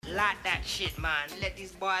Light that shit, man. Let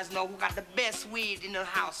these boys know who got the best weed in the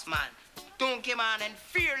house, man. Donkey Man and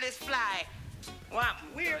Fearless Fly. What?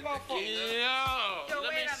 Where you going for? Yo,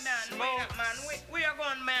 wait up, man. Wait up, man. Where you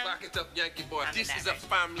going, man? Back it up, Yankee boy. This is a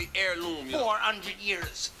family heirloom, you know. 400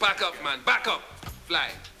 years. Back up, man. Back up. Fly.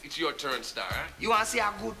 It's your turn, Star, huh? You want to see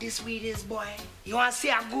how good this weed is, boy? You want to see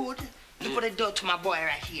how good? Look what it do to my boy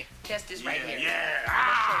right here. Test this right here. Yeah.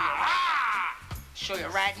 Show you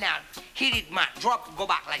right now. Hit it, man. Drop. Go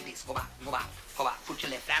back like this. Go back. Go back. Go back. Put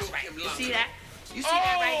your left. That's right. You see that? You see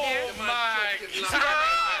that right there? You see that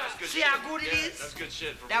right there? See how good it is? That's good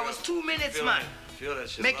shit. That was 2 minutes, man. Feel that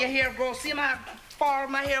shit. Make your hair grow. See my far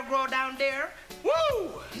my hair grow down there?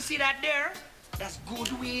 Woo! You see that there? That's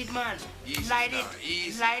good weed, man. Easy Light now, it.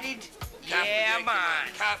 easy. Light it. Careful, Yeah, Yankee man.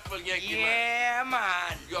 Careful, Yankee man. Yeah,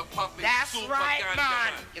 man. You're popping That's super right, ganja,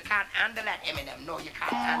 man. You can't handle that, Eminem. No, you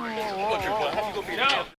can't handle it. Look, how you gonna be